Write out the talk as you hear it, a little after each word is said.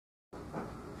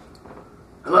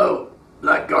Hello,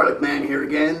 Black Garlic Man here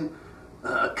again,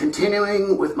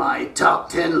 continuing with my top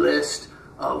 10 list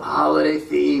of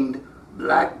holiday-themed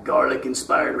black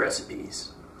garlic-inspired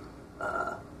recipes.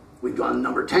 We've gone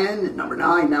number 10, number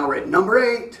 9, now we're at number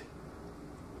 8.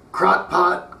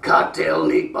 Crockpot cocktail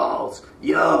meatballs.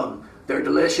 Yum! They're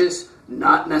delicious,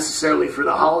 not necessarily for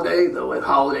the holiday, though at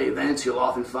holiday events you'll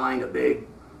often find a big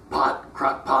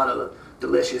crock pot of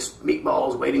delicious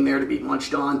meatballs waiting there to be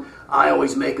munched on. I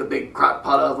always make a big crock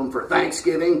pot of them for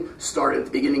Thanksgiving, start at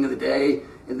the beginning of the day,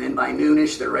 and then by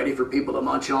noonish they're ready for people to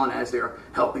munch on as they're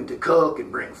helping to cook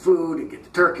and bring food and get the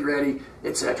turkey ready,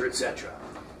 etc., etc.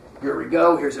 Here we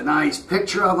go. Here's a nice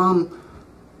picture of them.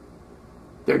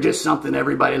 They're just something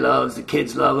everybody loves. The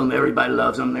kids love them. Everybody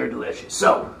loves them. They're delicious.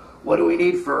 So, what do we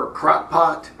need for crock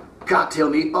pot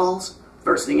cocktail meatballs?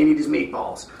 First thing you need is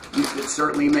meatballs. You could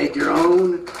certainly make your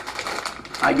own.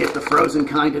 I get the frozen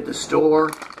kind at the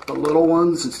store, the little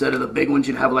ones, instead of the big ones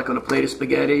you'd have like on a plate of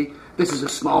spaghetti. This is a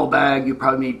small bag. You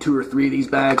probably need 2 or 3 of these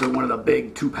bags, or one of the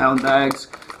big 2-pound bags,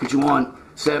 because you want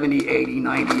 70, 80,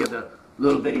 90 of the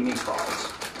little bitty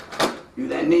meatballs. You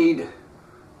then need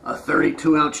a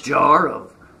 32-ounce jar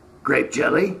of grape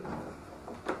jelly.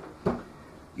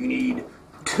 You need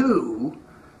 2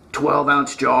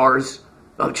 12-ounce jars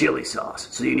of chili sauce.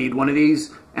 So you need one of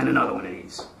these and another one of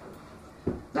these.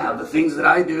 Now, the things that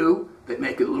I do that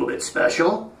make it a little bit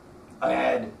special, I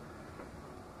add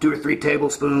 2 or 3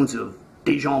 tablespoons of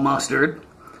Dijon mustard,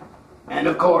 and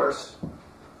of course,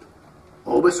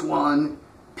 Obus 1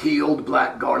 peeled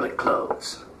black garlic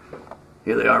cloves.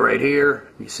 Here they are right here.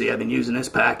 You see I've been using this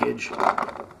package.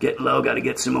 Getting low, got to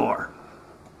get some more.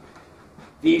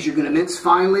 These you're going to mince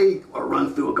finely or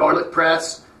run through a garlic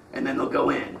press, and then they'll go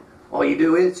in. All you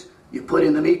do is you put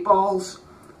in the meatballs.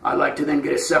 I like to then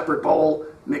get a separate bowl,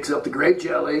 mix up the grape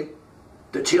jelly,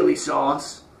 the chili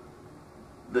sauce,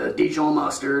 the Dijon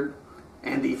mustard,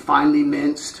 and the finely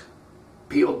minced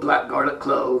peeled black garlic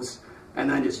cloves, and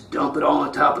then just dump it all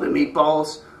on top of the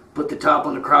meatballs, put the top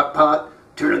on the crock pot,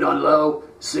 turn it on low.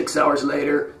 6 hours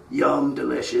later, yum,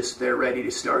 delicious, they're ready to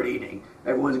start eating.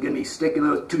 Everyone's going to be sticking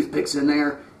those toothpicks in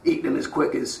there, eating them as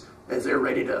quick as they're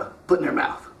ready to put in their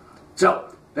mouth.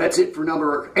 So, that's it for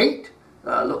number 8.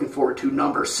 Looking forward to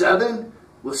number 7.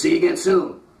 We'll see you again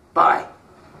soon. Bye.